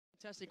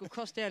Fantastic. We'll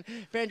cross down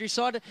boundary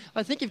side.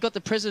 I think you've got the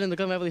president of the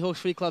Glen Waverley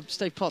Hawks Footy Club,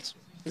 Steve Potts.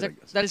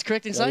 That is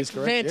correct in saying?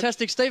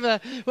 Fantastic. Yep.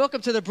 Steve,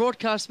 welcome to the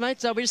broadcast,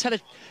 mate. We just had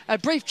a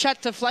brief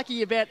chat to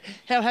Flacky about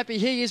how happy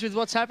he is with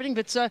what's happening,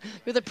 but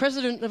you're the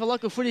president of a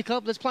local footy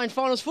club that's playing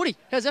finals footy.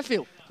 How's that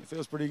feel? It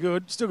feels pretty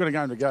good. Still got a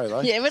game to go, though.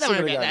 Yeah, we don't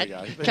worry about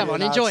that. Come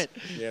on, enjoy it.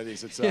 Yeah, it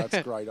is. It's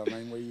great. I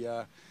mean,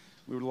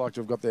 we would like to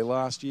have got there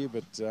last year,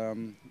 but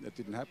that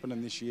didn't happen.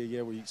 And this year,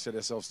 yeah, we set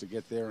ourselves to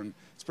get there. And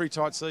it's a pretty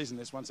tight season.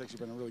 This one's actually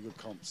been a really good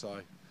comp, so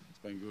it's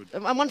been good.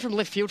 And one from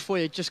left field for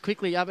you, just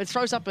quickly. It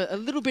throws up a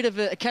little bit of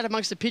a cat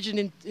amongst the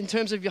pigeon in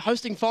terms of your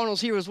hosting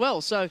finals here as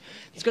well. So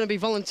it's going to be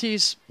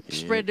volunteers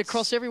spread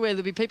across everywhere.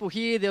 There'll be people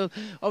here. There'll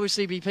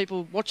obviously be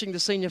people watching the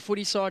senior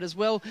footy side as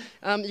well.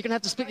 You're going to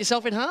have to split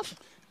yourself in half?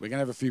 We're going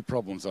to have a few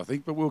problems, I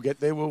think, but we'll get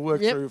there. We'll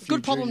work through a few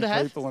good problem to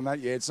have. People and that.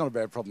 Yeah, it's not a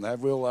bad problem to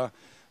have. We'll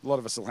a lot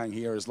of us will hang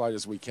here as late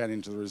as we can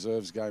into the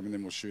reserves game, and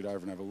then we'll shoot over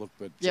and have a look.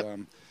 But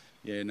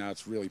yeah, no,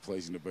 it's really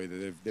pleasing to be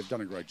there. They've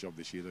done a great job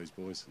this year, these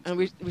boys. And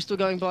we're still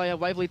going by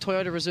Waverley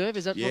Toyota Reserve,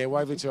 is that? Yeah,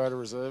 Waverley Toyota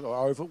Reserve,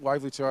 or Oval,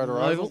 Waverley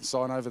Toyota Oval.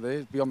 Sign over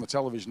there. Be on the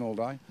television all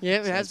day. Yeah,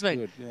 it has been.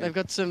 Yeah. They've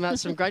got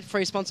some great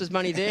free sponsors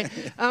money there.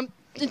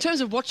 In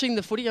terms of watching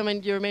the footy, I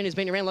mean, you're a man who's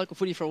been around local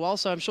footy for a while,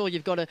 so I'm sure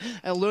you've got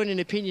a learning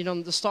opinion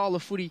on the style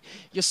of footy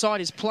your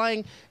side is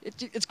playing.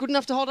 It's good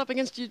enough to hold up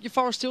against your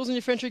Forest Hills and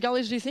your Ferntree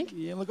Gullies, do you think?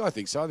 Yeah, look, I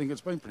think so. I think it's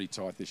been pretty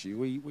tight this year.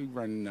 We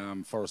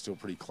ran Forest Hill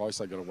pretty close.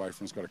 They got away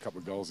from us, got a couple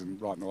of goals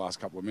right in the last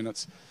couple of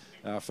minutes.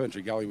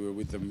 Ferntree Gully, we were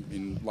with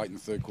them late in the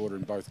third quarter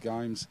in both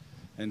games,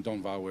 and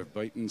Donvale we've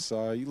beaten.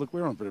 So, look,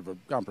 we're on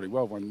going pretty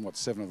well. We've won,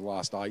 7 of the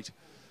last 8.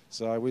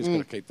 So we've just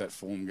got to keep that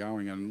form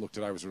going. And look,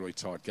 today was a really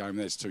tight game.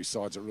 There's two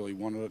sides that really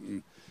wanted it.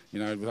 And,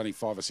 you know, with only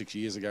 5 or 6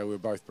 years ago, we were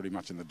both pretty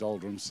much in the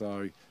doldrums.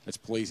 So it's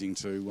pleasing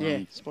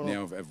to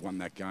now have won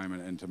that game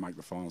and to make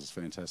the finals. It's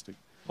fantastic.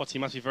 Potts,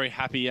 you must be very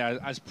happy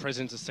as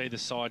president to see the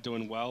side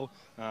doing well.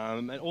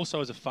 And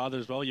also as a father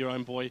as well, your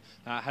own boy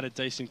had a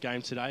decent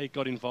game today,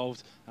 got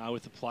involved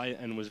with the play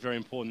and was very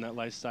important in that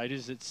late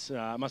stages. It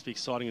must be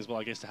exciting as well,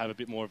 I guess, to have a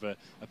bit more of a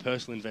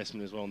personal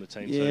investment as well in the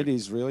team. Yeah, it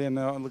is really. And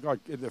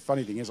look, the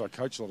funny thing is I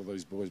coached a lot of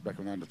these boys back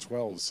when they were under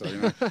 12. So,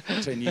 you know,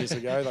 10 years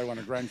ago, they won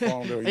a grand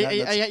final doing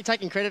that. Are you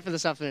taking credit for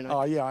this afternoon?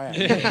 Oh, yeah, I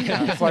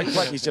am.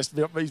 Flaky's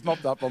he's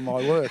mopped up on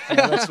my work,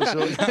 that's for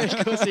sure.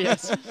 Of course he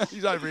has.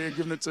 He's over here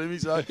giving it to me,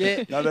 so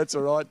no, that's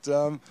all right.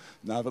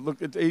 No, but look,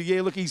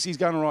 he's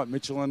going all right,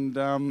 Mitchell, and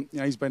you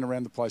know, he's been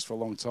around the place for a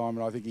long time,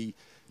 and I think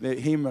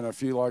him and a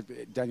few like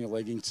Daniel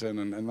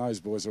Eggington and those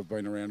boys have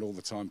been around all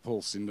the time.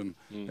 Paul Sinden,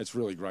 it's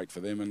really great for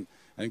them,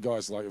 and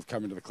guys like have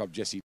come into the club.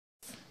 Jesse.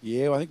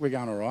 Yeah, I think we're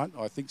going all right.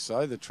 I think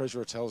so. The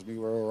treasurer tells me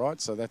we're all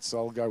right, so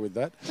I'll go with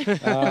that.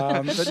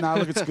 But no,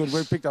 look, it's good.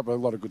 We've picked up a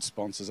lot of good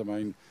sponsors. I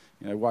mean,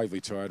 you know, Waverley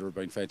Toyota have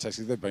been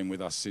fantastic. They've been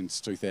with us since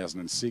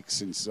 2006,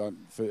 since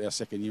for our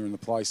second year in the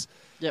place.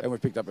 Yep. And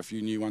we've picked up a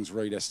few new ones,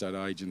 Reed Estate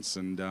Agents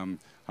and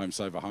Home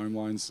Saver Home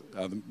Loans.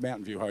 The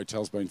Mountain View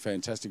Hotel's been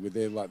fantastic with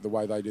the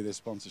way they do their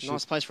sponsorship.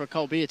 Nice place for a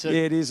cold beer too.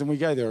 Yeah, it is, and we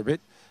go there a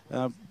bit.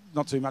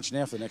 Not too much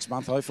now for the next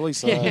month, hopefully.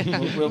 So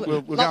we'll go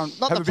and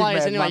have a big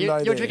mad Monday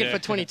there. You're drinking for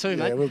 22,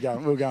 mate. Yeah,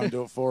 we'll go and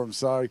do it for them.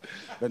 So,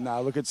 but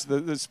no, look, it's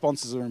the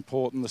sponsors are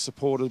important, the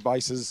supporter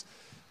bases.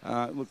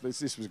 Look,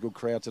 this was a good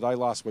crowd today.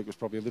 Last week was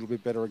probably a little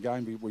bit better a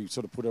game. We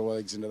sort of put our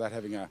legs into that,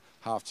 having a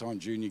half-time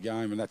junior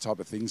game and that type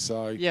of thing.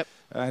 So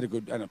had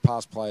a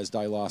past players'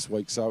 day last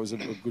week, so it was a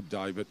good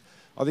day. But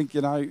I think,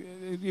 you know,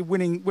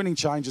 winning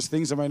changes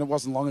things. I mean, it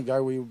wasn't long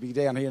ago we would be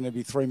down here and there'd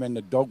be 3 men and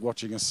a dog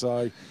watching us.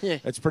 So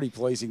it's pretty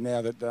pleasing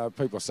now that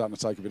people are starting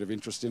to take a bit of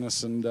interest in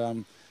us.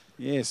 And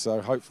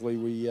so hopefully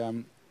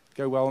we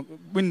go well,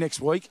 win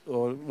next week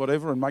or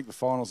whatever, and make the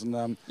finals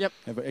and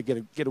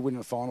get a win in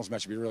the finals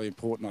match would be really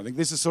important. I think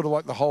this is sort of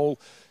like the whole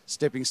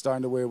stepping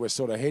stone to where we're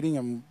sort of heading.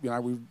 And you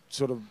know, we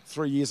sort of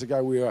 3 years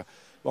ago we were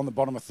on the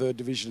bottom of 3rd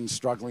division,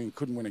 struggling,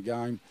 couldn't win a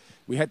game.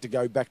 We had to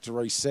go back to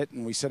reset,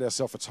 and we set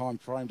ourselves a time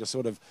frame to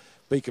sort of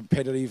be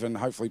competitive and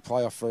hopefully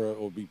play off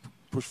or be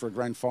push for a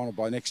grand final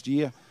by next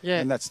year.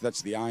 Yeah. And that's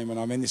the aim. And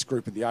I mean, this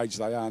group at the age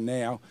they are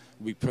now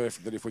will be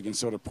perfect that if we can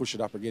sort of push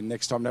it up again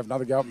next time and have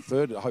another go up in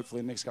 3rd, hopefully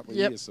in the next couple of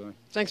years. So.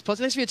 Thanks,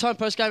 Potts. Thanks for your time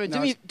post-game. And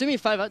do me a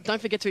favour,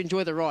 don't forget to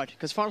enjoy the ride,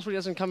 because finals footy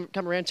doesn't come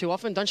around too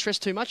often. Don't stress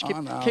too much.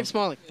 Keep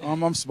smiling.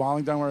 I'm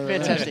smiling, don't worry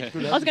about Fantastic.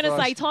 I was going to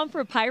say, time for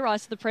a pay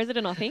rise to the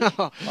president, I think.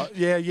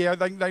 Yeah,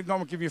 they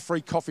might give you a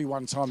free coffee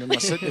one time in my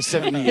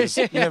 7 years.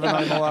 You never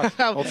know,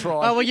 I'll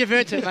try. Oh, well, you've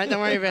earned it, mate. Don't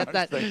worry about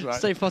that. Thanks,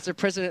 Steve Potts, the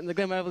president of the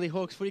Glen Waverley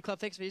Hawks Footy Club.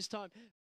 Thanks for his time.